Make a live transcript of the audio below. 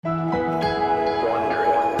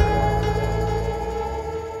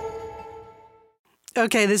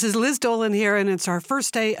Okay, this is Liz Dolan here, and it's our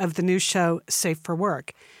first day of the new show, Safe for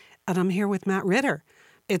Work. And I'm here with Matt Ritter.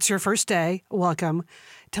 It's your first day. Welcome.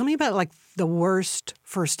 Tell me about, the worst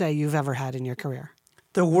first day you've ever had in your career.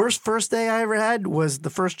 The worst first day I ever had was the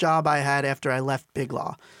first job I had after I left Big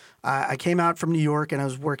Law. I came out from New York, and I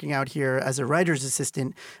was working out here as a writer's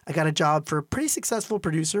assistant. I got a job for a pretty successful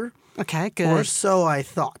producer. Okay, good. Or so I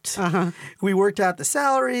thought. We worked out the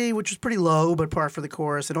salary, which was pretty low, but par for the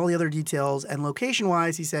course, and all the other details. And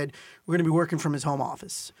location-wise, he said, we're going to be working from his home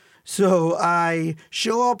office. So I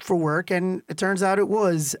show up for work, and it turns out it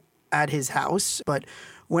was at his house. But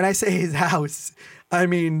when I say his house, I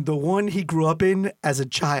mean the one he grew up in as a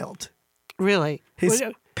child. Really? His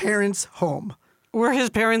parents' home. Were his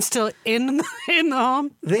parents still in the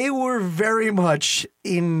home? They were very much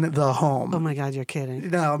in the home. Oh, my God, you're kidding.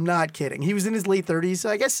 No, I'm not kidding. He was in his late 30s, so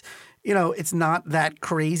I guess, it's not that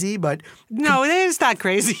crazy, but... No, it is not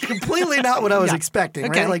crazy. Completely not what I was expecting,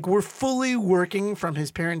 Okay. right? We're fully working from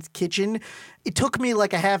his parents' kitchen. It took me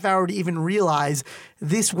a half hour to even realize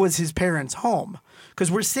this was his parents' home.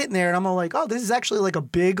 Because we're sitting there, and I'm all like, oh, this is actually a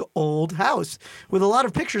big old house with a lot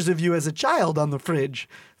of pictures of you as a child on the fridge.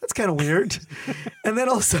 That's kind of weird. And then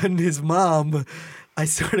all of a sudden, his mom, I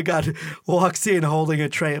swear to God, walks in holding a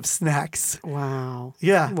tray of snacks. Wow.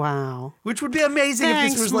 Yeah. Wow. Which would be amazing if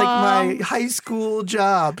Thanks, this was Mom. my high school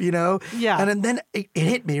job, Yeah. And then it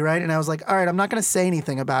hit me, right? And I was like, all right, I'm not going to say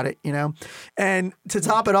anything about it, And to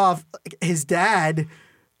top it off, his dad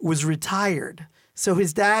was retired. So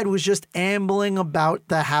his dad was just ambling about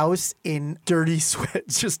the house in dirty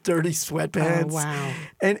sweatpants. Oh, wow.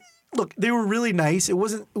 And look, they were really nice. It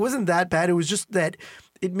wasn't that bad. It was just that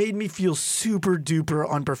it made me feel super duper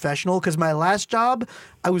unprofessional because my last job,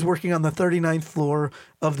 I was working on the 39th floor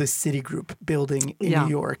of the Citigroup building in New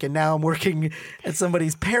York. And now I'm working at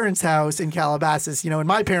somebody's parents' house in Calabasas, and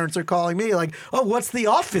my parents are calling me oh, what's the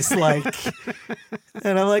office like?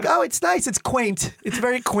 And I'm like, oh, it's nice. It's quaint. It's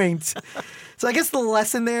very quaint. So I guess the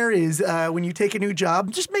lesson there is when you take a new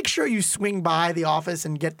job, just make sure you swing by the office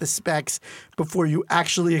and get the specs before you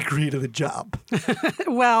actually agree to the job.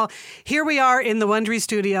 Well, here we are in the Wondery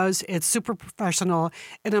Studios. It's super professional,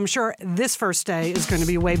 and I'm sure this first day is going to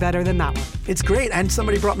be way better than that one. It's great, and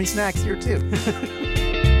somebody brought me snacks here too.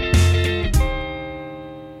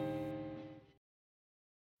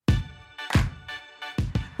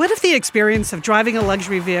 What if the experience of driving a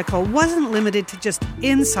luxury vehicle wasn't limited to just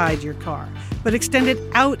inside your car, but extended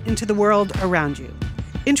out into the world around you?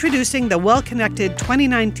 Introducing the well-connected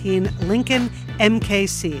 2019 Lincoln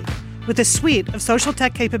MKC, with a suite of social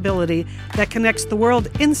tech capability that connects the world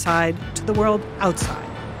inside to the world outside.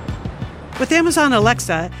 With Amazon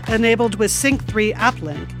Alexa enabled with Sync 3 App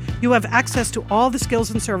Link, you have access to all the skills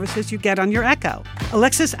and services you get on your Echo.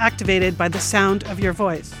 Alexa's activated by the sound of your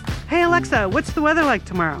voice. Hey Alexa, what's the weather like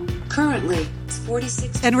tomorrow? Currently, it's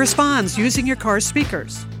 46. And responds using your car's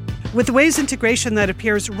speakers. With the Waze integration that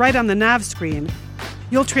appears right on the nav screen,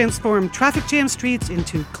 you'll transform traffic jam streets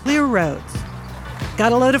into clear roads.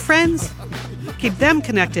 Got a load of friends? Keep them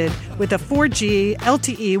connected with a 4G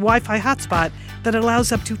LTE Wi-Fi hotspot that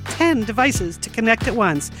allows up to 10 devices to connect at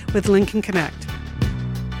once with Lincoln Connect.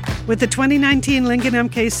 With the 2019 Lincoln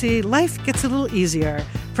MKC, life gets a little easier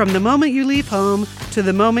from the moment you leave home to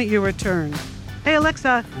the moment you return. Hey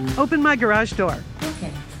Alexa, open my garage door. Okay.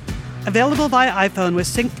 Available via iPhone with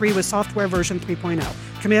Sync 3 with software version 3.0.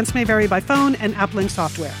 Commands may vary by phone and App Link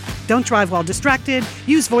software. Don't drive while distracted.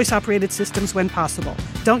 Use voice-operated systems when possible.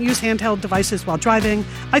 Don't use handheld devices while driving.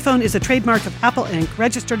 iPhone is a trademark of Apple Inc.,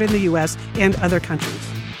 registered in the U.S. and other countries.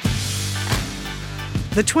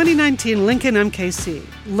 The 2019 Lincoln MKC.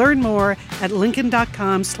 Learn more at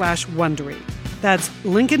lincoln.com/Wondery. That's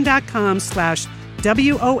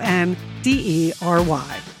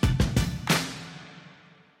lincoln.com/WONDERY.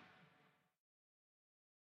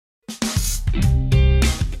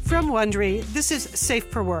 From Wondery, this is Safe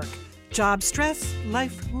for Work. Job stress,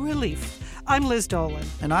 life relief. I'm Liz Dolan.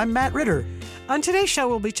 And I'm Matt Ritter. On today's show,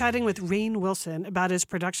 we'll be chatting with Rainn Wilson about his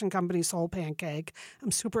production company, Soul Pancake.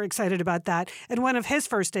 I'm super excited about that. And one of his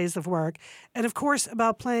first days of work. And, of course,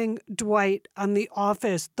 about playing Dwight on The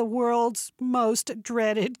Office, the world's most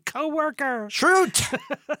dreaded coworker. Shoot!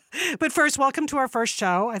 But first, welcome to our first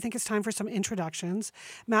show. I think it's time for some introductions.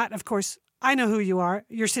 Matt, of course, I know who you are.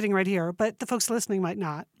 You're sitting right here, but the folks listening might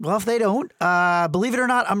not. Well, if they don't, believe it or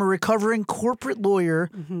not, I'm a recovering corporate lawyer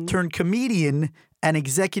turned comedian and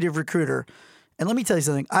executive recruiter. And let me tell you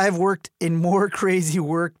something. I've worked in more crazy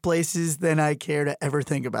workplaces than I care to ever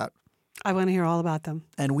think about. I want to hear all about them.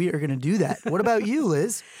 And we are going to do that. What about you,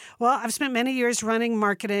 Liz? Well, I've spent many years running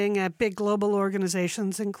marketing at big global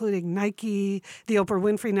organizations, including Nike, the Oprah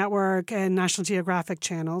Winfrey Network, and National Geographic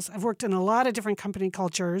channels. I've worked in a lot of different company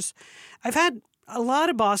cultures. I've had a lot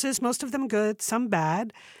of bosses, most of them good, some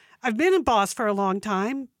bad. I've been a boss for a long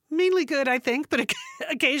time. Mainly good, I think, but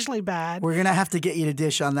occasionally bad. We're going to have to get you to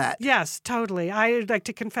dish on that. Yes, totally. I'd like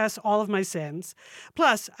to confess all of my sins.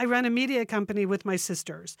 Plus, I run a media company with my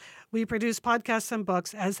sisters. We produce podcasts and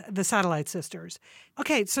books as the Satellite Sisters.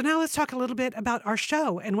 Okay, so now let's talk a little bit about our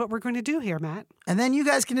show and what we're going to do here, Matt. And then you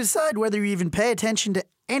guys can decide whether you even pay attention to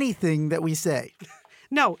anything that we say.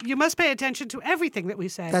 No, you must pay attention to everything that we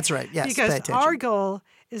say. That's right, yes, pay because attention. Our goal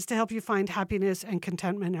is to help you find happiness and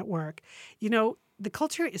contentment at work. You know, the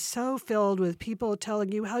culture is so filled with people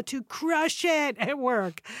telling you how to crush it at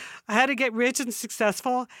work, how to get rich and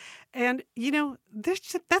successful. And, you know,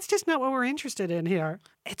 that's just not what we're interested in here.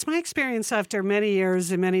 It's my experience after many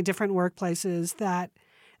years in many different workplaces that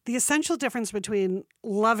the essential difference between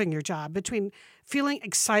loving your job, between feeling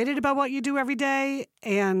excited about what you do every day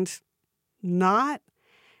and not,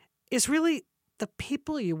 is really the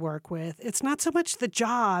people you work with. It's not so much the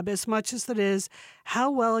job as much as it is how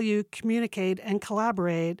well you communicate and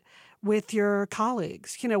collaborate with your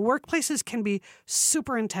colleagues. You know, workplaces can be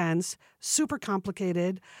super intense, super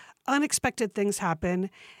complicated, unexpected things happen,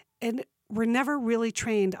 and we're never really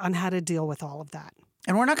trained on how to deal with all of that.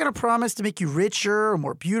 And we're not going to promise to make you richer or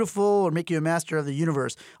more beautiful or make you a master of the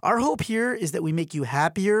universe. Our hope here is that we make you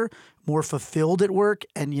happier, more fulfilled at work,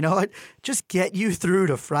 and you know what? Just get you through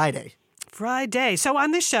to Friday. Friday. So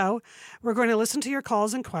on this show, we're going to listen to your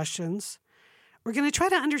calls and questions. We're going to try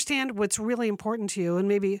to understand what's really important to you and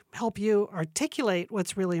maybe help you articulate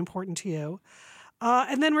what's really important to you.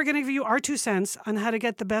 And then we're going to give you our 2 cents on how to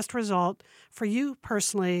get the best result for you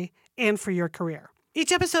personally and for your career.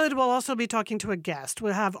 Each episode will also be talking to a guest.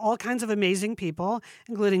 We'll have all kinds of amazing people,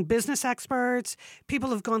 including business experts,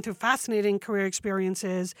 people who've gone through fascinating career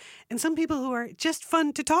experiences, and some people who are just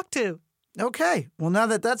fun to talk to. Okay. Well, now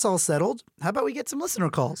that that's all settled, how about we get some listener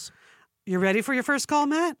calls? You ready for your first call,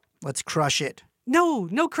 Matt? Let's crush it. No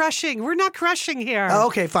crushing. We're not crushing here. Oh,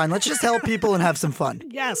 okay, fine. Let's just help people and have some fun.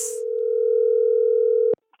 Yes.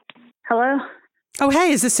 Hello? Oh,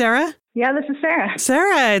 hey, is this Sarah? Yeah, this is Sarah.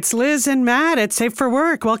 Sarah, it's Liz and Matt at Safe for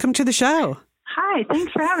Work. Welcome to the show. Hi,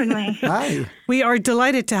 thanks for having me. Hi. We are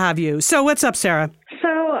delighted to have you. So what's up, Sarah? So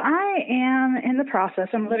I am in the process.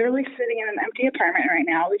 I'm literally sitting in an empty apartment right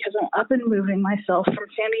now because I'm up and moving myself from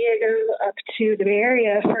San Diego up to the Bay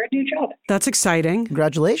Area for a new job. That's exciting.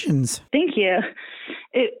 Congratulations. Thank you.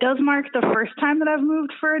 It does mark the first time that I've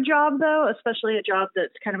moved for a job, though, especially a job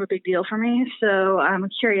that's kind of a big deal for me. So I'm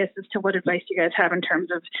curious as to what advice you guys have in terms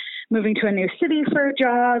of moving to a new city for a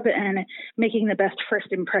job and making the best first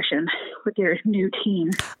impression with your new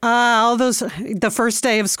team. All those, the first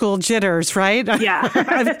day of school jitters, right? Yeah,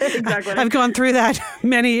 exactly. I've gone through that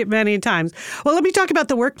many, many times. Well, let me talk about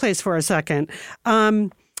the workplace for a second.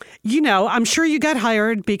 You know, I'm sure you got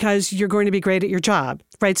hired because you're going to be great at your job,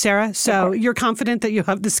 right, Sarah? So you're confident that you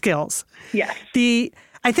have the skills. Yes.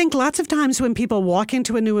 I think lots of times when people walk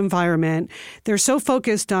into a new environment, they're so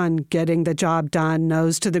focused on getting the job done,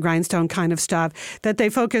 nose to the grindstone kind of stuff, that they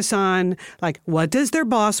focus on, like, what does their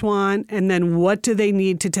boss want? And then what do they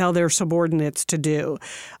need to tell their subordinates to do?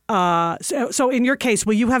 So in your case,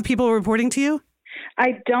 will you have people reporting to you?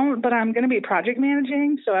 I don't, but I'm going to be project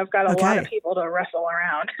managing, so I've got a lot of people to wrestle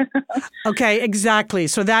around. Okay, exactly.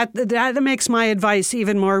 So that makes my advice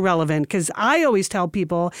even more relevant, because I always tell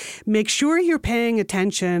people, make sure you're paying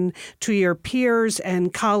attention to your peers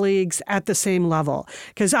and colleagues at the same level,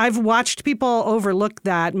 because I've watched people overlook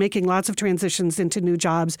that, making lots of transitions into new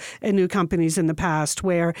jobs and new companies in the past,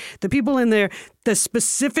 where the people in the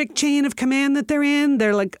specific chain of command that they're in,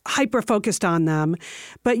 they're like hyper-focused on them.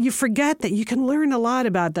 But you forget that you can learn a lot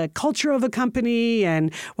about the culture of a company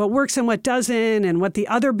and what works and what doesn't and what the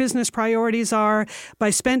other business priorities are by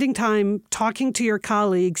spending time talking to your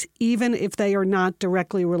colleagues, even if they are not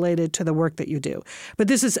directly related to the work that you do. But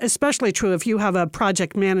this is especially true if you have a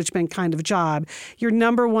project management kind of job. Your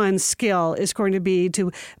number one skill is going to be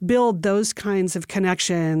to build those kinds of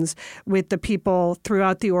connections with the people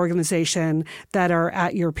throughout the organization that are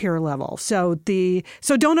at your peer level. So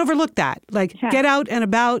don't overlook that. Get out and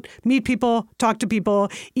about, meet people, talk to people,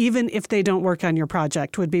 even if they don't work on your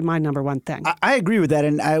project would be my number one thing. I agree with that.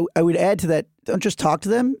 And I would add to that, don't just talk to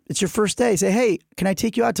them. It's your first day. Say, hey, can I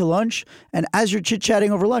take you out to lunch? And as you're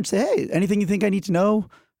chit-chatting over lunch, say, hey, anything you think I need to know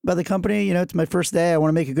about the company? You know, it's my first day. I want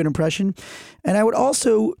to make a good impression. And I would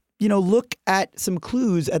also look at some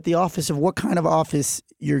clues at the office of what kind of office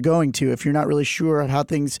you're going to. If you're not really sure how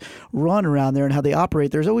things run around there and how they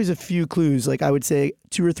operate, there's always a few clues. Like I would say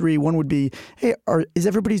 2 or 3. One would be, hey, is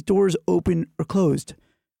everybody's doors open or closed?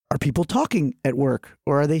 Are people talking at work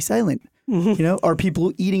or are they silent? Are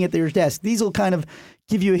people eating at their desk? These will kind of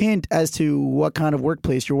give you a hint as to what kind of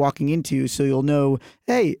workplace you're walking into. So you'll know,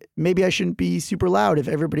 hey, maybe I shouldn't be super loud if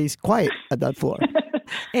everybody's quiet at that floor.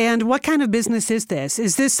 And what kind of business is this?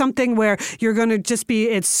 Is this something where you're going to just be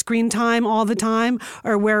it's screen time all the time,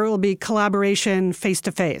 or where it will be collaboration face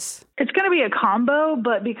to face? It's going to be a combo,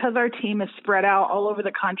 but because our team is spread out all over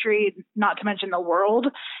the country, not to mention the world,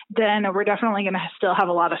 then we're definitely going to still have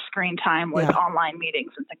a lot of screen time with online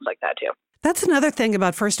meetings and things like that too. That's another thing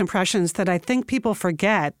about first impressions that I think people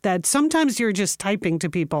forget, that sometimes you're just typing to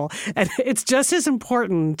people. And it's just as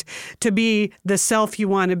important to be the self you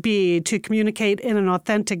want to be, to communicate in an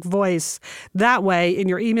authentic voice that way in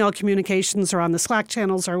your email communications or on the Slack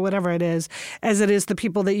channels or whatever it is, as it is the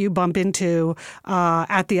people that you bump into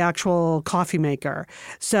at the actual coffee maker.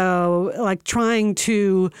 So like trying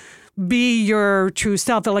to be your true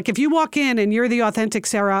self. Like if you walk in and you're the authentic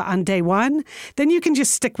Sarah on day one, then you can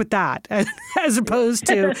just stick with that as opposed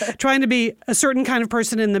to trying to be a certain kind of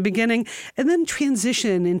person in the beginning and then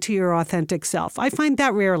transition into your authentic self. I find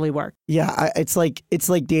that rarely works. Yeah, it's like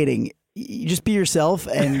dating. You just be yourself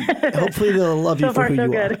and hopefully they'll love you for who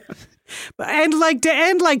you are. And like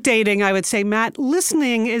dating, I would say, Matt,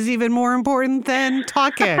 listening is even more important than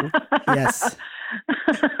talking. Yes.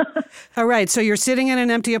 All right. So you're sitting in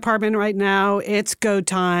an empty apartment right now. It's go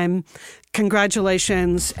time.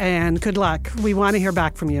 Congratulations and good luck. We want to hear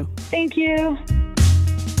back from you. Thank you.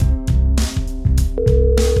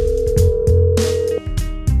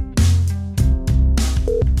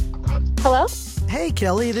 Hello? Hey,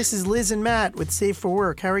 Kelly, this is Liz and Matt with Safe for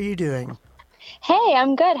Work. How are you doing? Hey,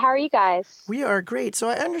 I'm good. How are you guys? We are great. So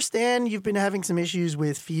I understand you've been having some issues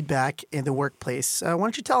with feedback in the workplace. Why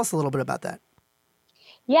don't you tell us a little bit about that?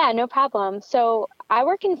 Yeah, no problem. So I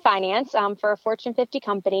work in finance for a Fortune 50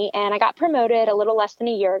 company, and I got promoted a little less than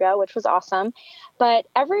a year ago, which was awesome. But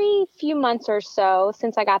every few months or so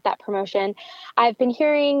since I got that promotion, I've been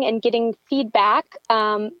hearing and getting feedback,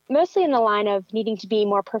 mostly in the line of needing to be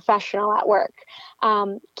more professional at work.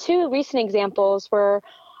 2 recent examples were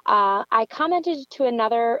I commented to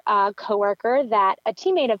another coworker that a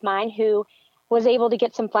teammate of mine who was able to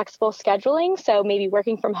get some flexible scheduling, so maybe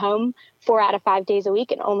working from home 4 out of 5 days a week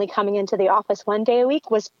and only coming into the office 1 day a week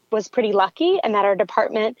was pretty lucky, and that our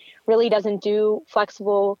department really doesn't do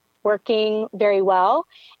flexible working very well.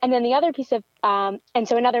 And then the other piece of, and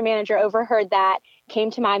so another manager overheard that, came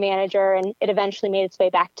to my manager, and it eventually made its way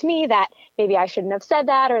back to me that maybe I shouldn't have said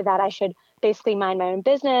that, or that I should basically mind my own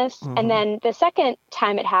business. Mm-hmm. And then the second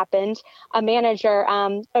time it happened, a manager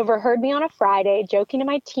overheard me on a Friday joking to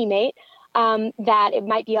my teammate that it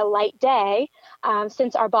might be a light day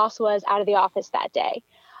since our boss was out of the office that day.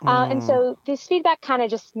 And so this feedback kind of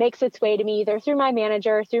just makes its way to me either through my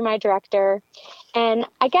manager, through my director. And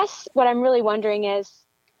I guess what I'm really wondering is,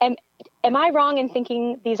 am I wrong in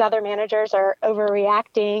thinking these other managers are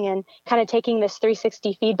overreacting and kind of taking this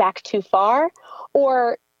 360 feedback too far?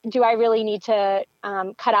 Or do I really need to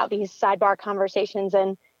cut out these sidebar conversations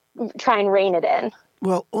and try and rein it in?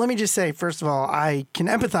 Well, let me just say, first of all, I can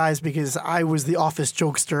empathize because I was the office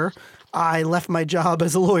jokester. I left my job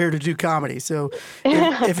as a lawyer to do comedy. So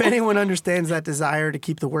if anyone understands that desire to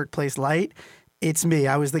keep the workplace light, it's me.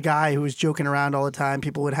 I was the guy who was joking around all the time.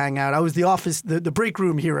 People would hang out. I was the office, the break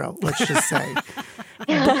room hero, let's just say.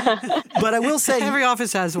 But I will say... Every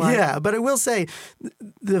office has one. Yeah, but I will say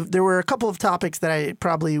there were a couple of topics that I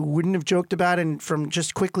probably wouldn't have joked about. And from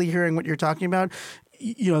just quickly hearing what you're talking about,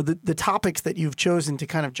 you know, the topics that you've chosen to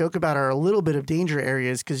kind of joke about are a little bit of danger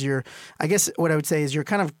areas because I guess what I would say is you're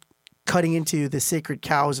kind of cutting into the sacred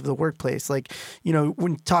cows of the workplace. Like, you know,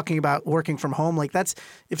 when talking about working from home, like that's,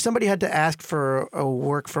 if somebody had to ask for a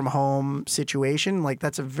work from home situation, like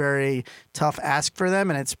that's a very tough ask for them.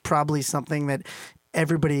 And it's probably something that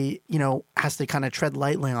everybody, you know, has to kind of tread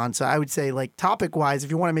lightly on. So I would say like topic wise, if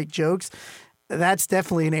you want to make jokes, that's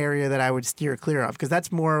definitely an area that I would steer clear of because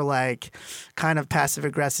that's more like kind of passive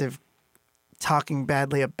aggressive talking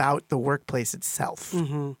badly about the workplace itself.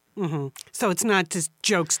 Mm-hmm. Mm-hmm. So it's not just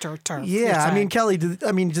jokester turf. Yeah, I mean, Kelly, does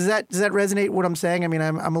that resonate what I'm saying? I mean,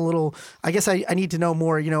 I'm a little. I guess I need to know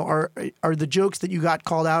more. You know, are the jokes that you got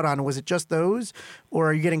called out on? Was it just those, or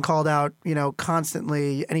are you getting called out? You know,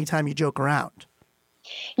 constantly anytime you joke around?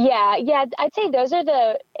 Yeah. I'd say those are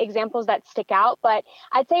the examples that stick out. But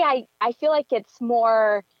I'd say I feel like it's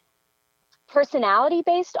more personality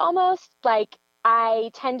based almost. Like I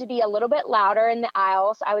tend to be a little bit louder in the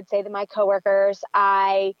aisles, I would say, than my coworkers.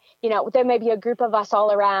 There may be a group of us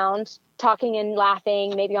all around talking and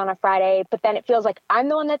laughing, maybe on a Friday, but then it feels like I'm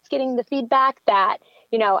the one that's getting the feedback that,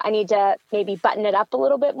 I need to maybe button it up a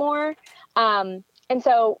little bit more. And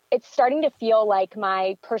so it's starting to feel like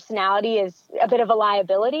my personality is a bit of a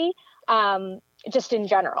liability, just in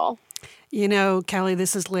general. Kelly,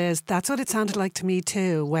 this is Liz. That's what it sounded like to me,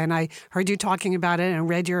 too, when I heard you talking about it and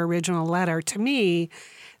read your original letter. To me,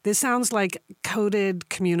 this sounds like coded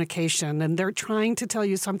communication, and they're trying to tell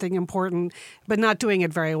you something important, but not doing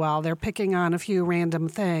it very well. They're picking on a few random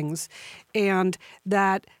things, and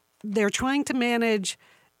that they're trying to manage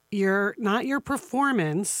not your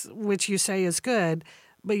performance, which you say is good,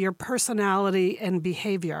 but your personality and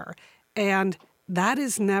behavior. And that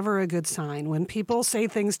is never a good sign. When people say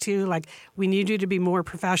things to you like, we need you to be more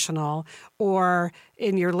professional, or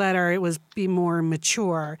in your letter, it was be more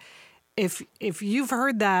mature. If you've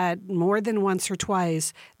heard that more than once or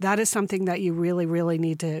twice, that is something that you really, really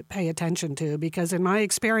need to pay attention to, because in my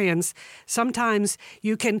experience, sometimes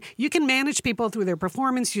you can manage people through their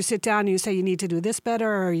performance. You sit down and you say you need to do this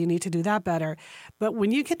better or you need to do that better. But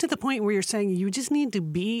when you get to the point where you're saying you just need to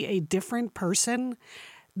be a different person,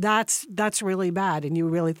 that's really bad. And you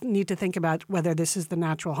really need to think about whether this is the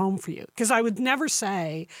natural home for you. Because I would never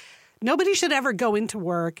say nobody should ever go into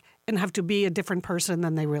work and have to be a different person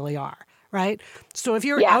than they really are, right? So if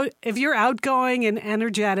you're outgoing and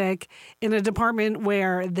energetic in a department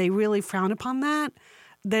where they really frown upon that,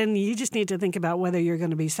 then you just need to think about whether you're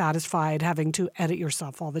going to be satisfied having to edit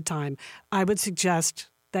yourself all the time. I would suggest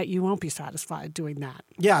that you won't be satisfied doing that.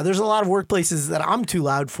 Yeah, there's a lot of workplaces that I'm too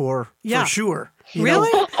loud for sure.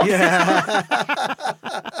 Really? Yeah.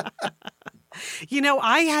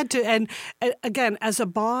 I had to, and again, as a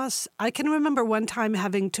boss, I can remember one time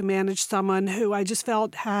having to manage someone who I just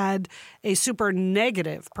felt had a super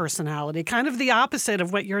negative personality, kind of the opposite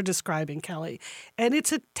of what you're describing, Kelly. And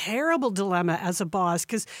it's a terrible dilemma as a boss,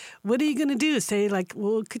 because what are you going to do? Say like,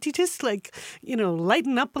 well, could you just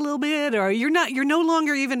lighten up a little bit? Or you're no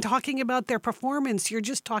longer even talking about their performance. You're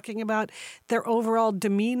just talking about their overall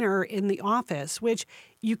demeanor in the office, which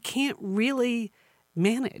you can't really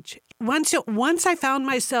manage. Once I found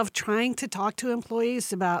myself trying to talk to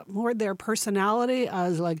employees about more their personality, I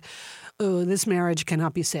was like, oh, this marriage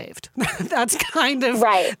cannot be saved. That's kind of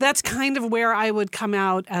where I would come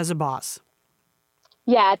out as a boss.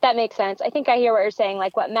 Yeah, that makes sense. I think I hear what you're saying.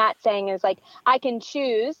 Like what Matt's saying is like, I can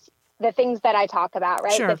choose the things that I talk about,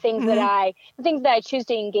 right? Sure. The things that I choose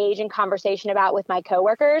to engage in conversation about with my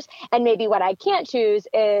coworkers. And maybe what I can't choose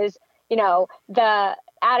is, the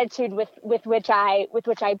attitude with which I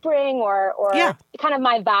bring or kind of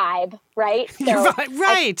my vibe, right? So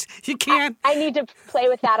right. You can't. I need to play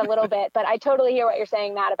with that a little bit, but I totally hear what you're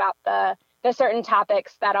saying, Matt, about the certain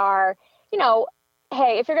topics that are,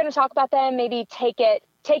 hey, if you're going to talk about them, maybe take it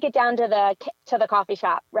down to the coffee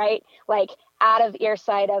shop, right? Like out of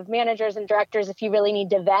earsight of managers and directors if you really need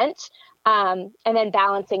to vent, and then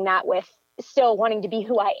balancing that with still wanting to be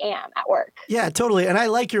who I am at work. Yeah, totally. And I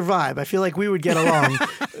like your vibe. I feel like we would get along.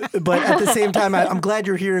 But at the same time, I'm glad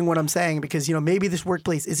you're hearing what I'm saying, because, maybe this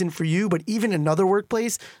workplace isn't for you, but even another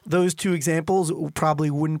workplace, those two examples probably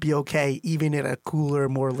wouldn't be okay, even in a cooler,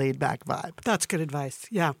 more laid back vibe. That's good advice.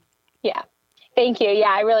 Yeah. Yeah. Thank you. Yeah,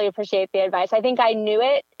 I really appreciate the advice. I think I knew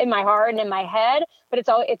it in my heart and in my head, but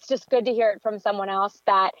it's just good to hear it from someone else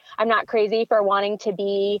that I'm not crazy for wanting to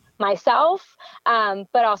be myself,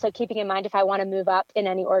 but also keeping in mind if I want to move up in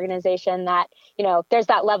any organization that, there's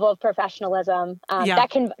that level of professionalism that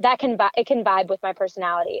can vibe with my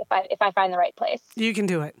personality if I find the right place. You can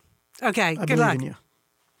do it. Okay. I good luck. believe in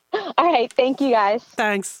you. All right. Thank you, guys.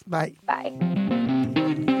 Thanks. Bye. Bye.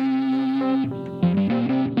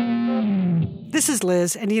 This is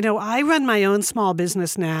Liz, and I run my own small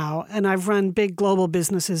business now, and I've run big global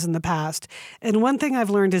businesses in the past. And one thing I've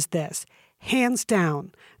learned is this: hands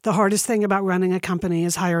down, the hardest thing about running a company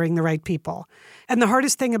is hiring the right people. And the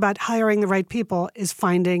hardest thing about hiring the right people is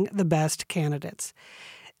finding the best candidates.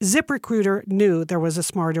 ZipRecruiter knew there was a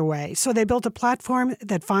smarter way, so they built a platform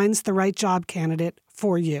that finds the right job candidate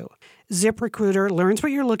for you. ZipRecruiter learns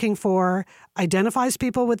what you're looking for, identifies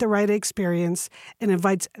people with the right experience, and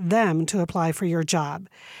invites them to apply for your job.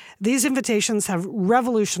 These invitations have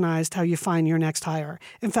revolutionized how you find your next hire.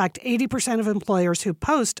 In fact, 80% of employers who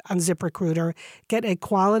post on ZipRecruiter get a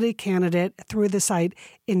quality candidate through the site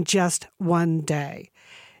in just one day.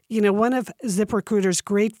 One of ZipRecruiter's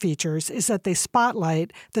great features is that they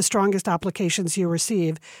spotlight the strongest applications you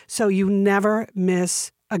receive, so you never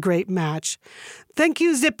miss a great match. Thank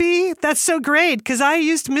you, Zippy. That's so great because I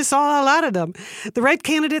used to miss a lot of them. The right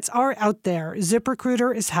candidates are out there.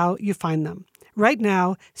 ZipRecruiter is how you find them. Right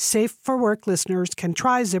now, Safe for Work listeners can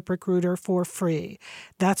try ZipRecruiter for free.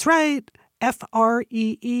 That's right.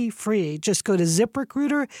 Free free. Just go to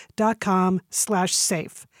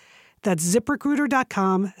ZipRecruiter.com/safe. That's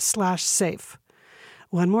ZipRecruiter.com/safe.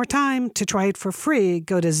 One more time, to try it for free,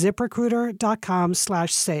 go to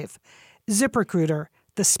ZipRecruiter.com/safe. ZipRecruiter,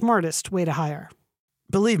 the smartest way to hire.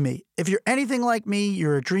 Believe me, if you're anything like me,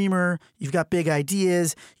 you're a dreamer, you've got big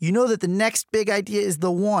ideas, you know that the next big idea is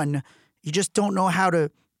the one, you just don't know how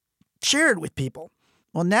to share it with people.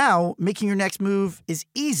 Well, now making your next move is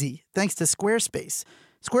easy thanks to Squarespace.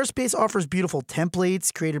 Squarespace offers beautiful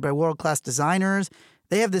templates created by world-class designers.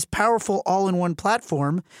 They have this powerful all-in-one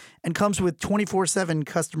platform and comes with 24/7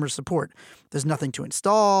 customer support. There's nothing to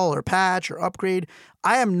install or patch or upgrade.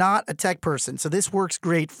 I am not a tech person, so this works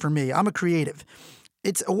great for me. I'm a creative.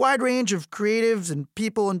 It's a wide range of creatives and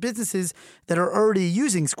people and businesses that are already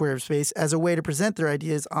using Squarespace as a way to present their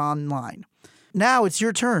ideas online. Now it's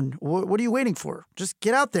your turn. What are you waiting for? Just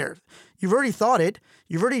get out there. You've already thought it.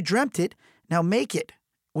 You've already dreamt it. Now make it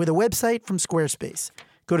with a website from Squarespace.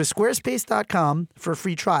 Go to squarespace.com for a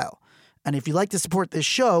free trial. And if you'd like to support this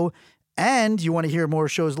show and you want to hear more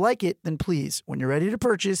shows like it, then please, when you're ready to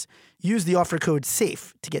purchase, use the offer code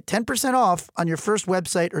SAFE to get 10% off on your first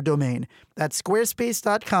website or domain. That's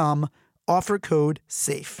squarespace.com, offer code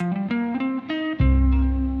SAFE.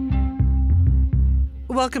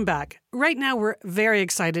 Welcome back. Right now, we're very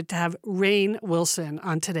excited to have Rainn Wilson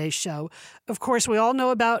on today's show. Of course, we all know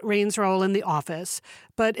about Rainn's role in The Office,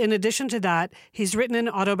 but in addition to that, he's written an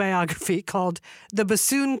autobiography called The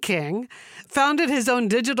Bassoon King, founded his own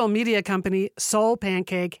digital media company, Soul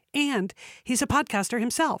Pancake, and he's a podcaster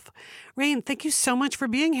himself. Rainn, thank you so much for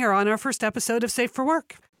being here on our first episode of Safe for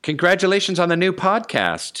Work. Congratulations on the new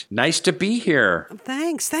podcast. Nice to be here.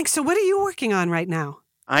 Thanks. So what are you working on right now?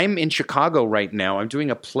 I'm in Chicago right now. I'm doing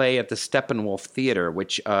a play at the Steppenwolf Theater,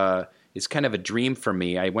 which is kind of a dream for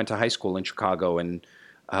me. I went to high school in Chicago, and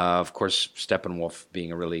of course, Steppenwolf being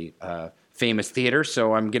a really famous theater.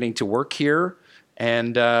 So I'm getting to work here,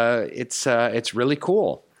 and it's really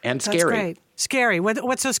cool and scary. That's great. Scary.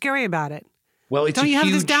 What's so scary about it? Well, Don't you have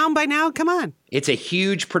this down by now? Come on. It's a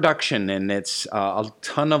huge production, and it's a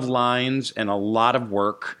ton of lines and a lot of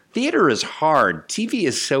work. Theater is hard. TV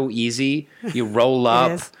is so easy. You roll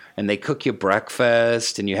up and they cook you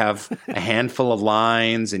breakfast and you have a handful of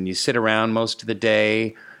lines and you sit around most of the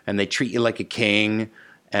day and they treat you like a king.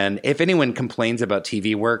 And if anyone complains about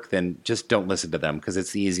TV work, then just don't listen to them because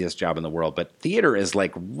it's the easiest job in the world. But theater is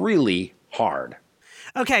like really hard.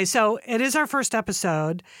 Okay, so it is our first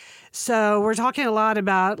episode. So we're talking a lot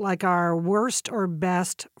about like our worst or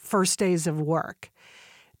best first days of work.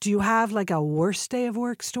 Do you have like a worst day of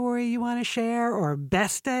work story you want to share or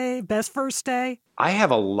best first day? I have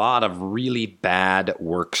a lot of really bad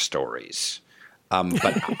work stories,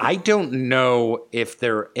 but I don't know if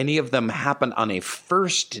any of them happened on a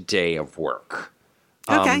first day of work.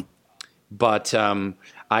 Okay. But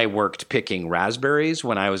I worked picking raspberries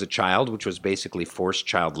when I was a child, which was basically forced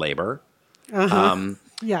child labor.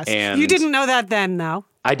 Yes. And you didn't know that then, though.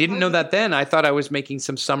 I didn't know that then. I thought I was making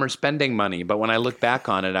some summer spending money. But when I look back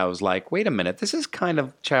on it, I was like, wait a minute, this is kind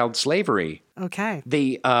of child slavery. Okay.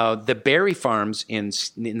 The berry farms in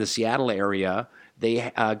the Seattle area,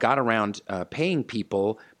 they got around paying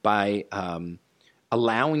people by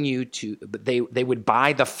allowing you to, they would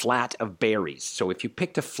buy the flat of berries. So if you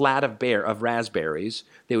picked a flat of raspberries,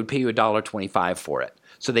 they would pay you $1.25 for it.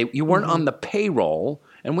 So you weren't on the payroll.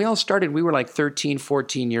 And we were like 13,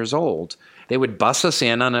 14 years old. They would bus us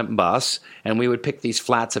in on a bus, and we would pick these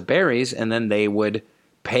flats of berries, and then they would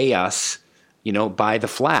pay us, by the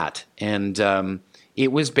flat. And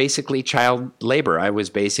it was basically child labor. I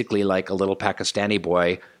was basically like a little Pakistani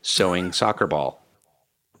boy sewing soccer ball.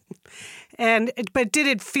 But did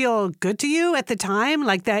it feel good to you at the time?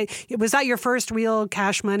 Like that, was that your first real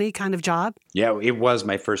cash money kind of job? Yeah, it was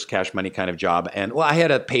my first cash money kind of job. And I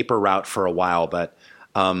had a paper route for a while, but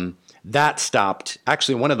that stopped.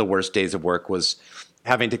 Actually, one of the worst days of work was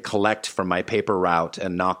having to collect from my paper route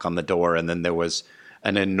and knock on the door. And then there was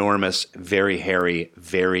an enormous, very hairy,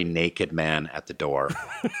 very naked man at the door.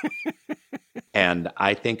 And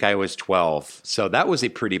I think I was 12. So that was a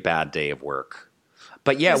pretty bad day of work.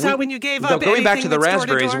 But yeah, is that when you gave up going back to the that's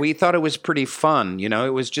raspberries, door-to-door? we thought it was pretty fun. It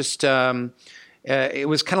was just, it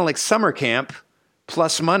was kind of like summer camp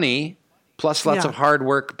plus money, plus lots of hard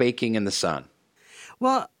work baking in the sun.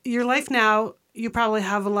 Well, your life now, you probably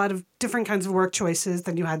have a lot of different kinds of work choices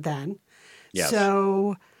than you had then. Yes.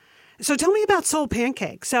 So So tell me about Soul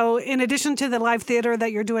Pancake. So in addition to the live theater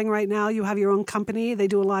that you're doing right now, you have your own company. They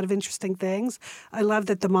do a lot of interesting things. I love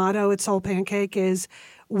that the motto at Soul Pancake is,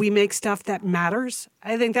 we make stuff that matters.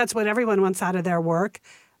 I think that's what everyone wants out of their work.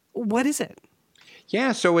 What is it?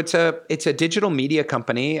 Yeah, so it's a digital media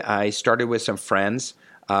company. I started with some friends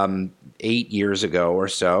 8 years ago or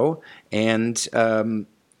so, and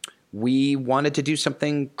we wanted to do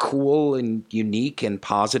something cool and unique and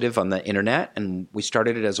positive on the internet, and we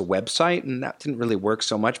started it as a website, and that didn't really work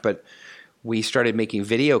so much, but we started making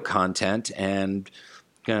video content and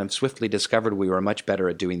swiftly discovered we were much better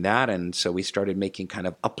at doing that, and so we started making kind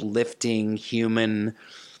of uplifting, human,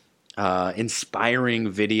 inspiring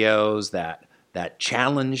videos that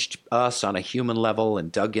challenged us on a human level and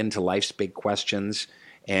dug into life's big questions.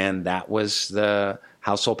 And that was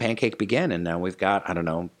how Soul Pancake began. And now we've got,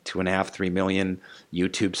 2.5, 3 million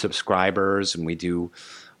YouTube subscribers. And we do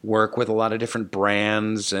work with a lot of different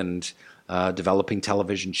brands and developing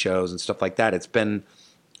television shows and stuff like that. It's been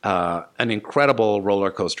an incredible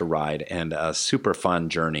roller coaster ride and a super fun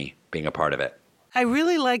journey being a part of it. I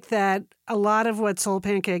really like that a lot of what Soul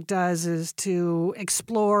Pancake does is to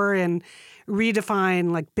explore and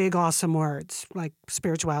redefine like big, awesome words like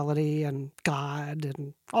spirituality and God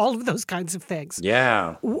and all of those kinds of things.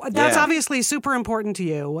 Yeah. That's obviously super important to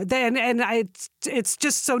you. It's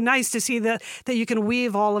just so nice to see that you can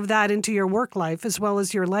weave all of that into your work life as well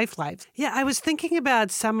as your life. Yeah, I was thinking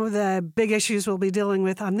about some of the big issues we'll be dealing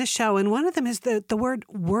with on this show, and one of them is the word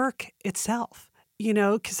work itself.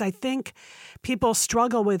 Because I think people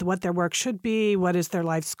struggle with what their work should be, what is their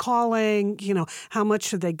life's calling, how much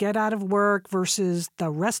should they get out of work versus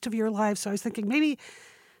the rest of your life. So I was thinking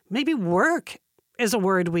maybe work is a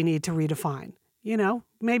word we need to redefine.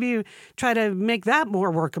 Maybe try to make that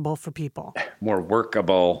more workable for people. More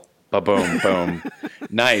workable. Boom, boom.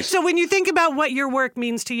 Nice. So when you think about what your work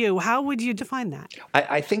means to you, how would you define that?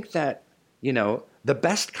 I think that, the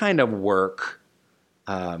best kind of work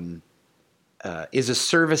is a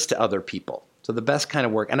service to other people. So the best kind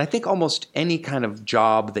of work, and I think almost any kind of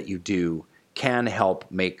job that you do can help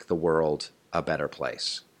make the world a better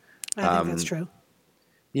place. I think that's true.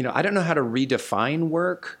 I don't know how to redefine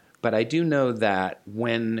work, but I do know that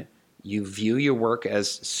when you view your work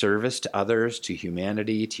as service to others, to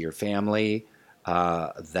humanity, to your family,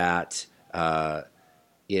 that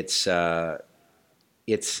it's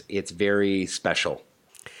very special.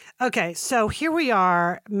 Okay, so here we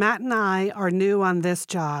are. Matt and I are new on this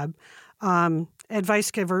job,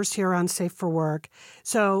 advice givers here on Safe for Work.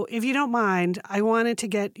 So if you don't mind, I wanted to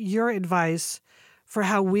get your advice for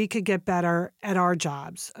how we could get better at our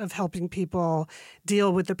jobs of helping people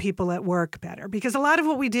deal with the people at work better. Because a lot of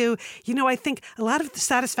what we do, I think a lot of the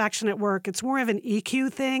satisfaction at work, it's more of an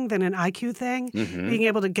EQ thing than an IQ thing, being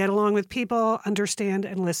able to get along with people, understand,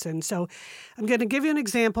 and listen. So I'm going to give you an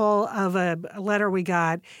example of a letter we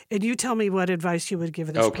got, and you tell me what advice you would give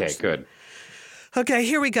this person. Okay, good. Okay,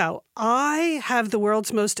 here we go. I have the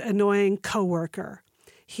world's most annoying coworker.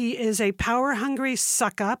 He is a power-hungry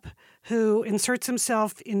suck-up who inserts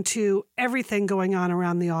himself into everything going on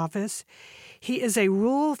around the office. He is a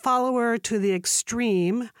rule follower to the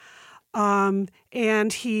extreme, and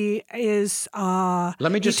he is...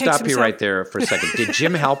 Let me just stop you right there for a second. Did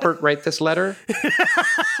Jim Halpert write this letter?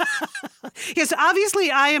 Yes, obviously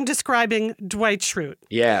I am describing Dwight Schrute.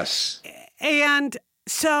 Yes. And...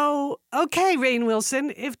 So, okay, Rainn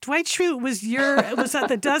Wilson, if Dwight Schrute was at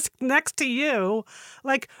the desk next to you,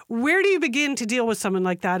 where do you begin to deal with someone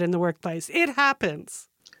like that in the workplace? It happens.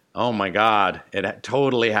 Oh my God, it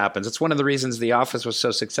totally happens. It's one of the reasons The Office was so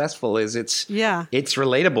successful. It's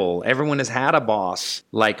relatable. Everyone has had a boss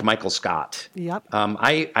like Michael Scott. Yep.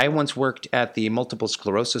 I once worked at the Multiple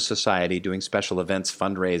Sclerosis Society doing special events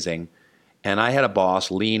fundraising, and I had a boss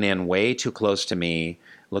lean in way too close to me,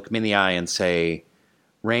 look me in the eye, and say,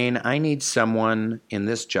 Rainn, I need someone in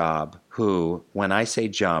this job who, when I say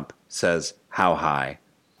jump, says, how high?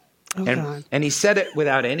 Oh, God. And he said it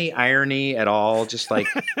without any irony at all, just like,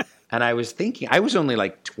 and I was thinking, I was only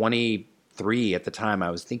 23 at the time.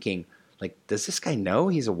 I was thinking, does this guy know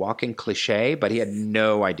he's a walking cliche? But he had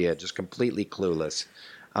no idea, just completely clueless.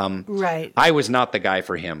 Right. I was not the guy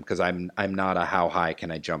for him because I'm not a how high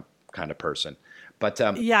can I jump kind of person. But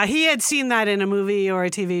yeah, he had seen that in a movie or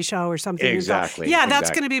a TV show or something. Exactly.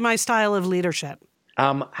 That's going to be my style of leadership.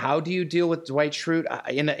 How do you deal with Dwight Schrute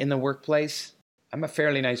in the workplace? I'm a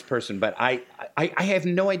fairly nice person, but I have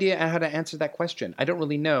no idea how to answer that question. I don't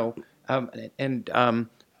really know. I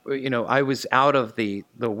was out of the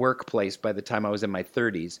workplace by the time I was in my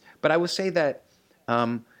 30s. But I would say that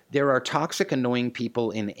there are toxic, annoying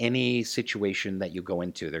people in any situation that you go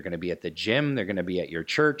into. They're going to be at the gym. They're going to be at your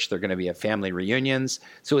church. They're going to be at family reunions.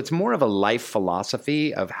 So it's more of a life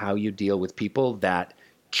philosophy of how you deal with people that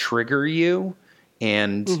trigger you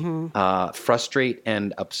and frustrate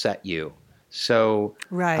and upset you. So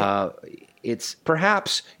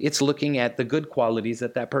it's looking at the good qualities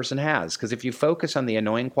that person has. Because if you focus on the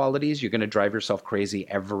annoying qualities, you're going to drive yourself crazy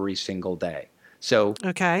every single day. So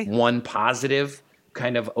one positive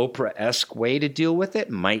kind of Oprah-esque way to deal with it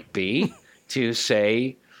might be to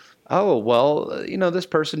say, oh, well, this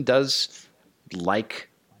person does like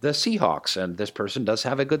the Seahawks, and this person does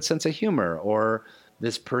have a good sense of humor, or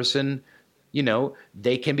this person,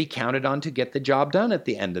 they can be counted on to get the job done at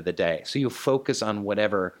the end of the day. So you focus on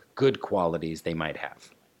whatever good qualities they might have.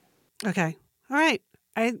 Okay. All right.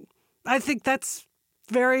 I think that's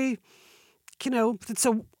very, it's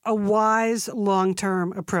a wise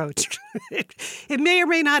long-term approach. It may or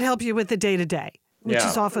may not help you with the day-to-day, which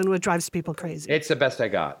is often what drives people crazy. It's the best I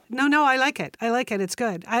got. No, I like it. It's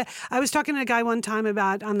good. I was talking to a guy one time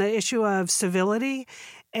on the issue of civility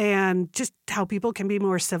and just how people can be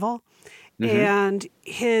more civil. And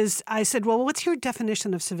I said, well, what's your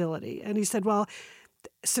definition of civility? And he said, well,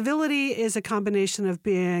 civility is a combination of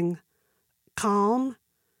being calm,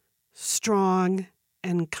 strong,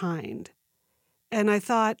 and kind. And I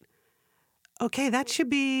thought, okay, that should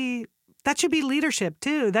be leadership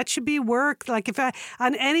too. That should be work. Like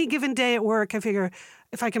on any given day at work, I figure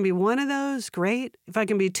if I can be one of those, great. If I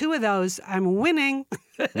can be two of those, I'm winning.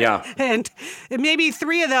 Yeah. And maybe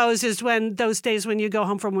three of those is those days when you go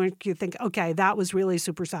home from work, you think, okay, that was really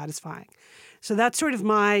super satisfying. So that's sort of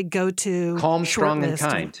my go-to. Calm, strong, and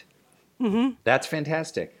kind. That's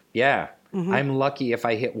fantastic. Yeah. I'm lucky if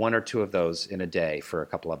I hit one or two of those in a day for a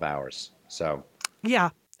couple of hours. So. Yeah,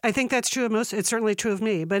 I think that's true of most. It's certainly true of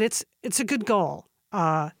me, but it's a good goal.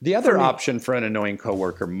 The other option for an annoying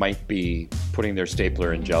coworker might be putting their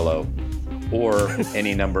stapler in Jell-O, or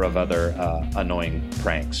any number of other annoying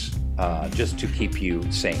pranks, just to keep you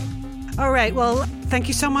sane. All right. Well, thank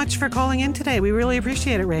you so much for calling in today. We really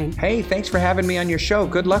appreciate it, Rainn. Hey, thanks for having me on your show.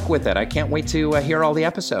 Good luck with it. I can't wait to hear all the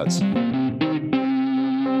episodes.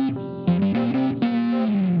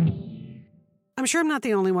 I'm sure I'm not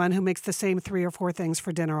the only one who makes the same 3 or 4 things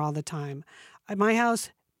for dinner all the time. At my house,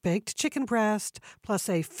 baked chicken breast plus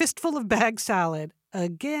a fistful of bag salad.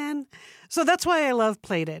 Again. So that's why I love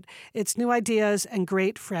Plated. It's new ideas and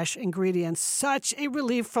great fresh ingredients. Such a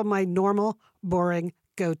relief from my normal, boring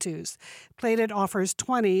go-tos. Plated offers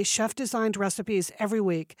 20 chef-designed recipes every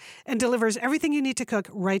week and delivers everything you need to cook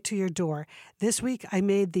right to your door. This week, I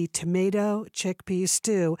made the tomato chickpea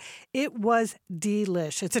stew. It was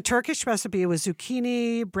delish. It's a Turkish recipe with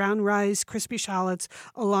zucchini, brown rice, crispy shallots,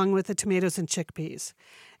 along with the tomatoes and chickpeas.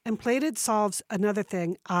 And Plated solves another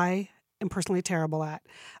thing I am personally terrible at.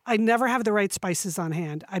 I never have the right spices on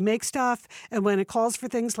hand. I make stuff, and when it calls for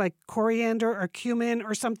things like coriander or cumin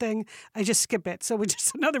or something, I just skip it. So which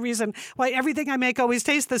is another reason why everything I make always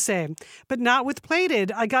tastes the same. But not with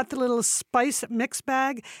Plated. I got the little spice mix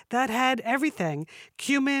bag that had everything.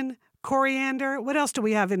 Cumin, coriander. What else do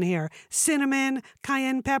we have in here? Cinnamon,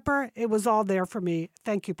 cayenne pepper. It was all there for me.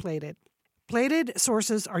 Thank you, Plated. Plated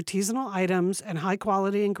sources artisanal items and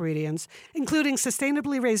high-quality ingredients, including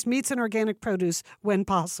sustainably raised meats and organic produce when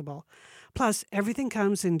possible. Plus, everything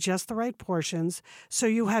comes in just the right portions, so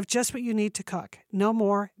you have just what you need to cook. No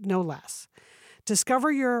more, no less.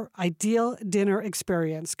 Discover your ideal dinner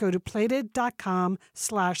experience. Go to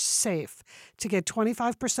plated.com/safe to get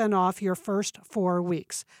 25% off your first 4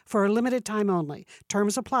 weeks for a limited time only.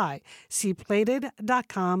 Terms apply. See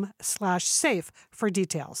plated.com/safe for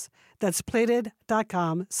details. That's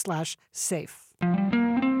plated.com/safe.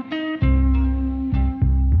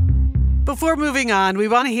 Before moving on, we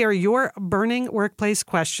want to hear your burning workplace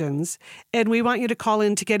questions, and we want you to call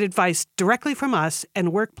in to get advice directly from us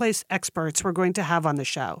and workplace experts we're going to have on the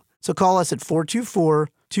show. So call us at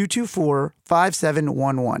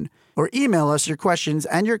 424-224-5711 or email us your questions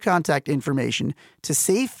and your contact information to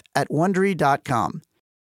safe@wondery.com.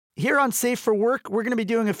 Here on Safe for Work, we're going to be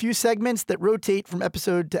doing a few segments that rotate from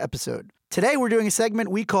episode to episode. Today, we're doing a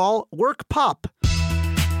segment we call Work Pop.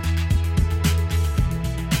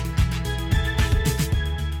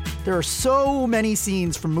 There are so many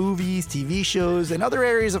scenes from movies, TV shows, and other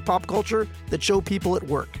areas of pop culture that show people at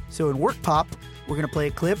work. So in Work Pop, we're going to play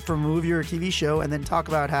a clip from a movie or a TV show and then talk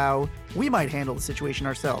about how we might handle the situation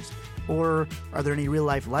ourselves. Or are there any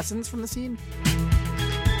real-life lessons from the scene?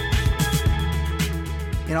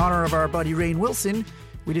 In honor of our buddy Rainn Wilson,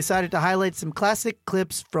 we decided to highlight some classic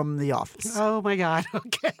clips from The Office. Oh, my God.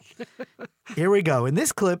 Okay. Here we go. In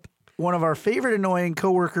this clip, one of our favorite annoying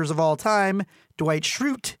coworkers of all time, Dwight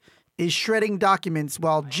Schrute, is shredding documents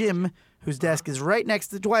while Jim, whose desk is right next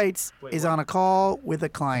to Dwight's, is on a call with a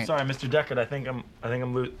client. Sorry, Mr. Deckard. I think I'm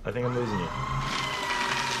losing you.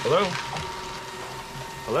 Hello?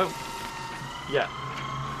 Hello? Yeah.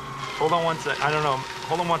 Hold on one sec. I don't know.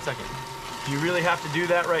 Hold on 1 second. Do you really have to do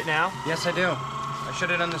that right now? Yes, I do. I should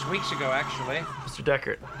have done this weeks ago, actually. Mr.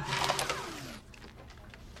 Deckard.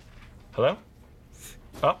 Hello?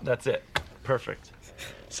 Oh, that's it. Perfect.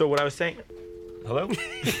 So what I was saying... Hello?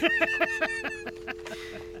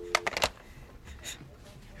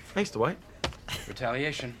 Thanks, Dwight.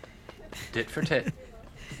 Retaliation. Tit for tit.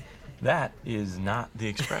 That is not the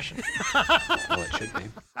expression. Well, it should be.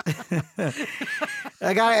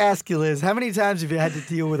 I gotta ask you, Liz, how many times have you had to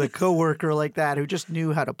deal with a coworker like that who just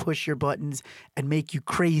knew how to push your buttons and make you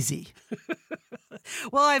crazy?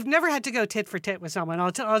 Well, I've never had to go tit for tit with someone.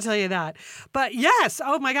 I'll tell you that. But yes,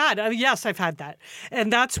 oh my God, yes, I've had that,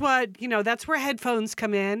 and that's what that's where headphones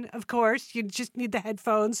come in. Of course, you just need the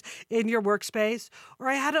headphones in your workspace. Or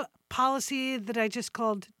I had a policy that I just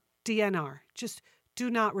called DNR. Just do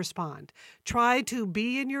not respond. Try to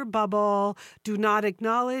be in your bubble. Do not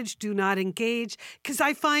acknowledge. Do not engage. Because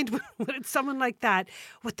I find when it's someone like that,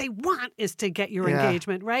 what they want is to get your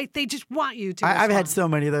engagement, right? They just want you to. I've had so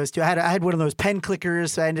many of those too. I had one of those pen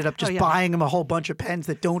clickers. So I ended up just buying them a whole bunch of pens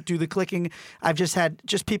that don't do the clicking. I've just had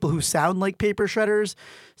people who sound like paper shredders.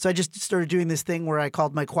 So I just started doing this thing where I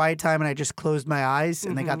called my quiet time and I just closed my eyes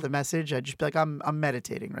and they got the message. I'd just be like, I'm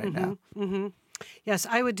meditating right now. Mm-hmm. Yes,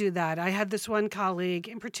 I would do that. I had this one colleague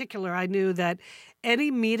in particular. I knew that any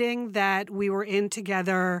meeting that we were in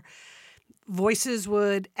together, voices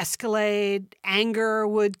would escalate, anger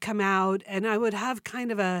would come out, and I would have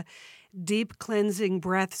kind of a deep cleansing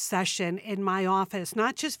breath session in my office,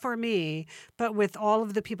 not just for me, but with all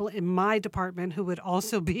of the people in my department who would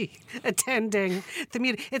also be attending the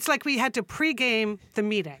meeting. It's like we had to pregame the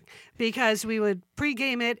meeting because we would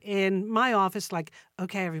pregame it in my office like,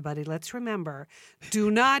 okay, everybody, let's remember,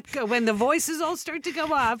 do not go, when the voices all start to go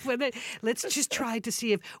up, let's just try to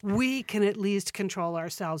see if we can at least control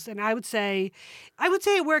ourselves. And I would say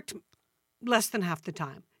it worked less than half the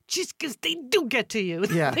time. Just because they do get to you.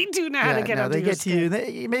 Yeah. They do know how to get under they your get skin.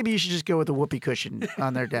 to you. Maybe you should just go with a whoopee cushion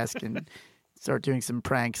on their desk and start doing some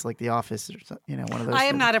pranks like The Office or one of those. I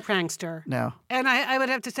am not a prankster. No. And I would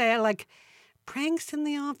have to say, I like pranks in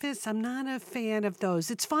the office. I'm not a fan of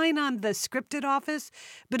those. It's fine on the scripted Office,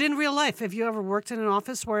 but in real life, have you ever worked in an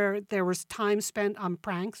office where there was time spent on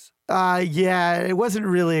pranks? Yeah, it wasn't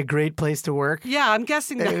really a great place to work. Yeah, I'm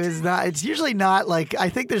guessing that. It was not. It's usually not like, I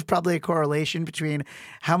think there's probably a correlation between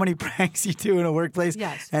how many pranks you do in a workplace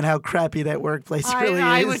and how crappy that workplace really is.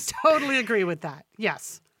 I would totally agree with that.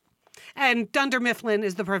 Yes. And Dunder Mifflin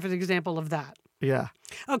is the perfect example of that. Yeah.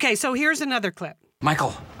 Okay, so here's another clip.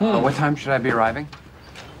 Michael, what time should I be arriving?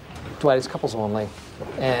 Dwight, it's couples only.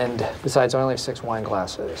 And besides, I only have 6 wine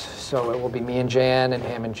glasses. So it will be me and Jan and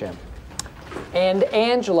him and Jim. And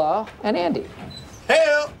Angela and Andy.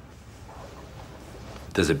 Hey!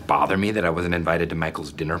 Does it bother me that I wasn't invited to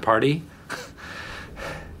Michael's dinner party?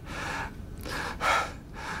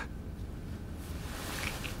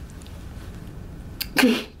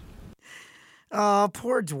 Oh,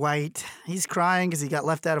 poor Dwight. He's crying because he got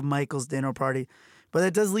left out of Michael's dinner party. But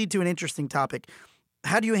that does lead to an interesting topic.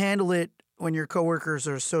 How do you handle it when your coworkers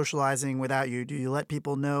are socializing without you? Do you let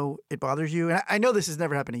people know it bothers you? And I know this has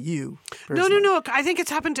never happened to you personally. No. I think it's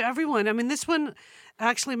happened to everyone. I mean, this one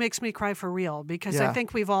actually makes me cry for real because I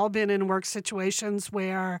think we've all been in work situations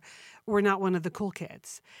where we're not one of the cool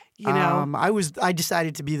kids. You know, I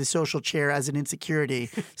decided to be the social chair as an insecurity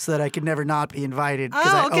so that I could never not be invited.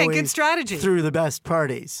 Oh, okay, good strategy. Through the best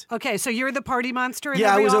parties. Okay, so you're the party monster in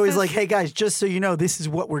I every was always office? like, hey guys, just so you know, this is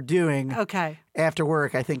what we're doing. Okay. After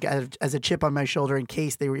work, I think as a chip on my shoulder in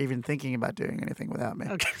case they were even thinking about doing anything without me.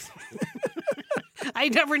 Okay. I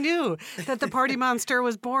never knew that the party monster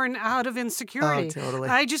was born out of insecurity. Oh, totally.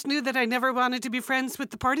 I just knew that I never wanted to be friends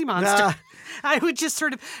with the party monster. I would just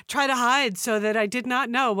sort of try to hide so that I did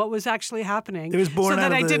not know what was actually happening. It was born so that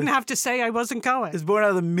out of I the- didn't have to say I wasn't going. It was born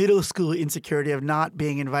out of the middle school insecurity of not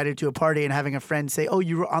being invited to a party and having a friend say, oh,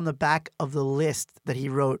 you were on the back of the list that he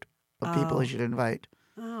wrote of people he should invite.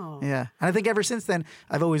 Oh. Yeah. And I think ever since then,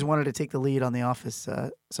 I've always wanted to take the lead on the office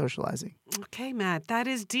socializing. Okay, Matt, that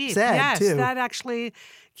is deep. Sad, yes, too. that actually,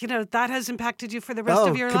 that has impacted you for the rest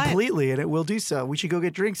of your life. Completely, and it will do so. We should go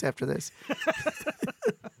get drinks after this.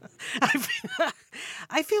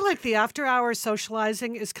 I feel like the after-hours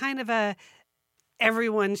socializing is kind of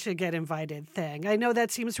everyone should get invited thing. I know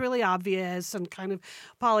that seems really obvious and kind of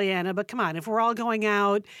Pollyanna, but come on, if we're all going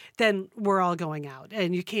out, then we're all going out,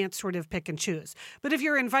 and you can't sort of pick and choose. But if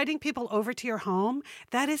you're inviting people over to your home,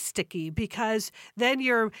 that is sticky, because then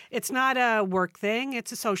it's not a work thing,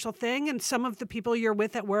 it's a social thing, and some of the people you're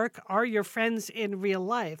with at work are your friends in real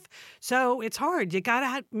life. So it's hard. You got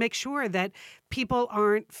to make sure that people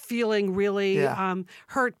aren't feeling really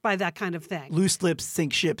hurt by that kind of thing. Loose lips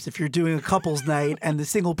sink ships. If you're doing a couple's night and the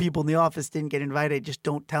single people in the office didn't get invited, just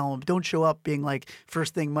don't tell them. Don't show up being like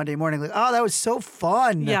first thing Monday morning, like, oh, that was so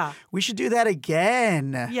fun. Yeah. We should do that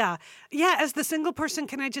again. Yeah. Yeah. As the single person,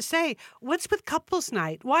 can I just say, what's with couple's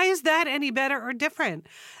night? Why is that any better or different?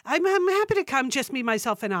 I'm happy to come, just me,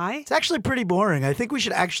 myself, and I. It's actually pretty boring. I think we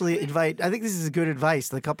should actually invite, I think this is good advice.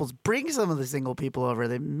 The couples bring some of the single people over.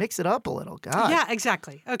 They mix it up a little. God. Yeah,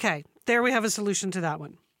 exactly. Okay. There we have a solution to that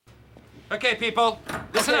one. Okay, people,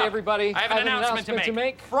 listen up. Everybody, I have an announcement to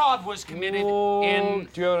make. Fraud was committed in...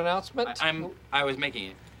 Do you have an announcement? I was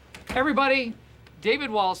making it. Everybody, David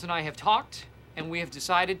Wallace and I have talked, and we have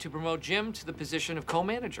decided to promote Jim to the position of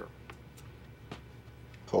co-manager.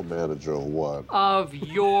 Co-manager of what? Of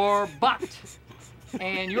your butt.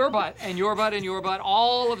 And your butt, and your butt, and your butt.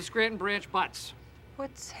 All of the Scranton Branch butts.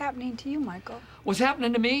 What's happening to you, Michael? What's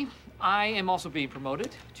happening to me? I am also being promoted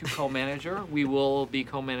to co-manager. We will be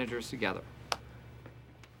co-managers together.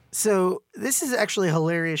 So this is actually a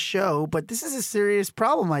hilarious show, but this is a serious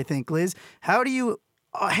problem, I think, Liz. How does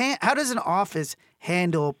an office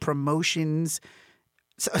handle promotions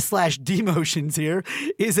 / demotions here?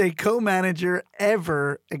 Is a co-manager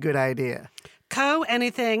ever a good idea?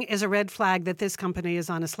 Anything is a red flag that this company is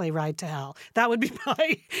on a sleigh ride to hell. That would be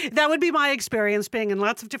my experience being in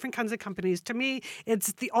lots of different kinds of companies. To me,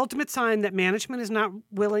 it's the ultimate sign that management is not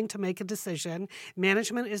willing to make a decision.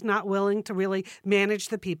 Management is not willing to really manage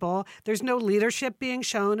the people. There's no leadership being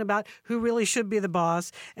shown about who really should be the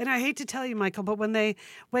boss. And I hate to tell you, Michael, but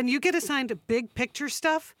when you get assigned big picture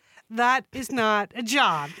stuff, that is not a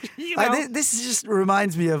job. You know? This just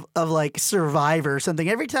reminds me of like Survivor or something.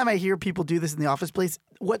 Every time I hear people do this in the office place,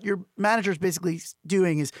 what your manager is basically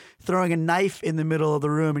doing is throwing a knife in the middle of the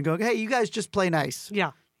room and going, hey, you guys just play nice.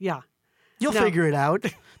 Yeah, yeah. You'll figure it out.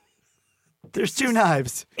 There's two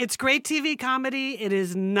knives. It's great TV comedy. It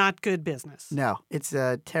is not good business. No, it's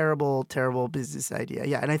a terrible, terrible business idea.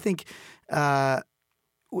 Yeah, and I think...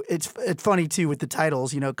 It's funny, too, with the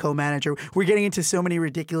titles, co-manager. We're getting into so many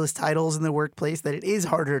ridiculous titles in the workplace that it is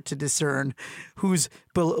harder to discern who's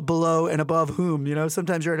below and above whom.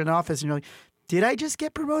 Sometimes you're at an office and you're like, did I just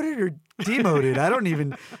get promoted or demoted? I don't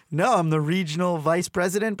even know. I'm the regional vice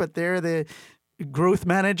president, but they're the growth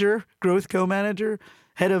co-manager.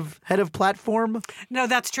 Head of platform? No,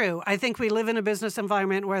 that's true. I think we live in a business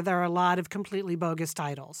environment where there are a lot of completely bogus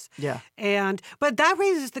titles. Yeah. But that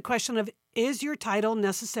raises the question of, is your title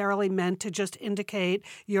necessarily meant to just indicate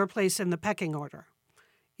your place in the pecking order?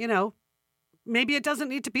 Maybe it doesn't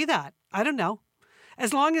need to be that. I don't know.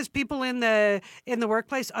 As long as people in the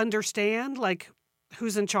workplace understand like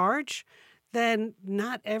who's in charge, then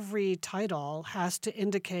not every title has to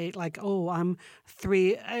indicate like, oh, I'm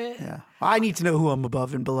 3. Yeah, I need to know who I'm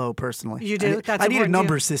above and below personally. You do? I need a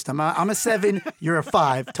number system. I'm a 7. You're a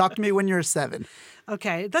 5. Talk to me when you're a 7.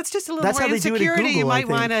 Okay, that's just a little more insecurity you might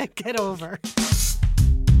want to get over.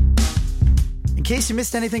 In case you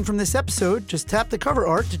missed anything from this episode, just tap the cover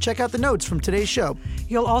art to check out the notes from today's show.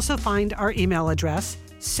 You'll also find our email address,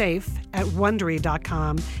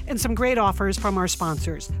 safe@wondery.com, and some great offers from our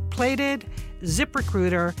sponsors, Plated,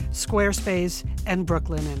 ZipRecruiter, Squarespace, and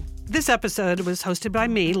Brooklinen. This episode was hosted by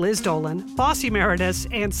me, Liz Dolan, Boss Emeritus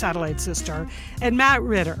and Satellite Sister, and Matt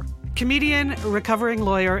Ritter, comedian, recovering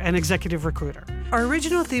lawyer, and executive recruiter. Our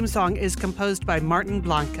original theme song is composed by Martin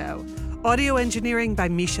Blanco. Audio engineering by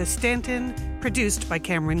Misha Stanton, produced by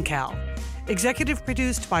Cameron Cal. Executive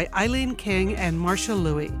produced by Eileen King and Marshall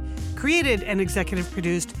Louis. Created and executive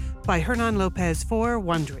produced by Hernan Lopez for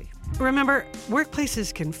Wondery. Remember,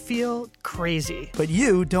 workplaces can feel crazy. But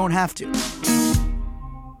you don't have to.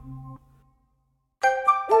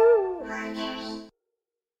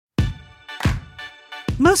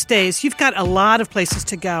 Most days, you've got a lot of places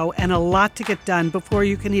to go and a lot to get done before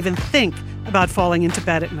you can even think about falling into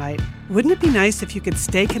bed at night. Wouldn't it be nice if you could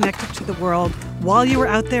stay connected to the world while you were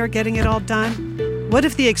out there getting it all done? What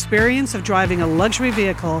if the experience of driving a luxury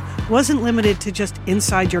vehicle wasn't limited to just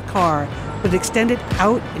inside your car, but extended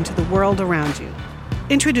out into the world around you?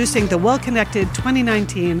 Introducing the well-connected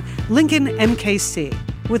 2019 Lincoln MKC.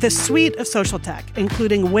 With a suite of social tech,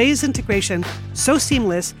 including Waze integration so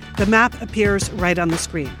seamless the map appears right on the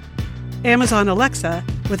screen. Amazon Alexa,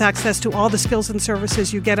 with access to all the skills and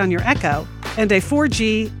services you get on your Echo, and a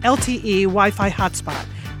 4G LTE Wi-Fi hotspot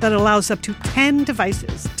that allows up to 10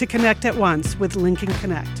 devices to connect at once with Lincoln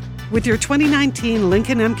Connect. With your 2019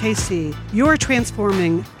 Lincoln MKC, you're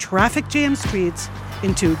transforming traffic-jammed streets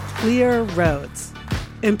into clear roads,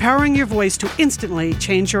 empowering your voice to instantly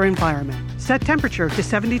change your environment. Set temperature to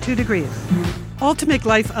 72 degrees. All to make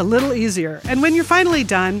life a little easier. And when you're finally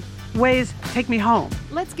done, Waze, take me home.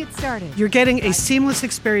 Let's get started. You're getting a seamless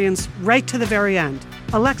experience right to the very end.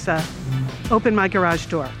 Alexa, open my garage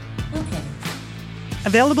door. Okay.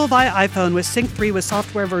 Available via iPhone with Sync 3 with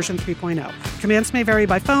software version 3.0. Commands may vary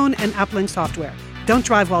by phone and app-linked software. Don't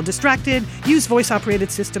drive while distracted. Use voice-operated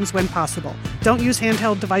systems when possible. Don't use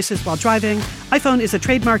handheld devices while driving. iPhone is a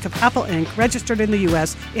trademark of Apple Inc., registered in the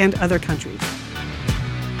U.S. and other countries.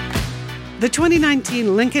 The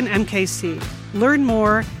 2019 Lincoln MKC. Learn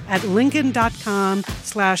more at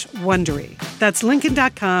lincoln.com/Wondery. That's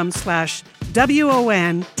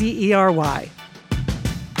lincoln.com/WONDERY.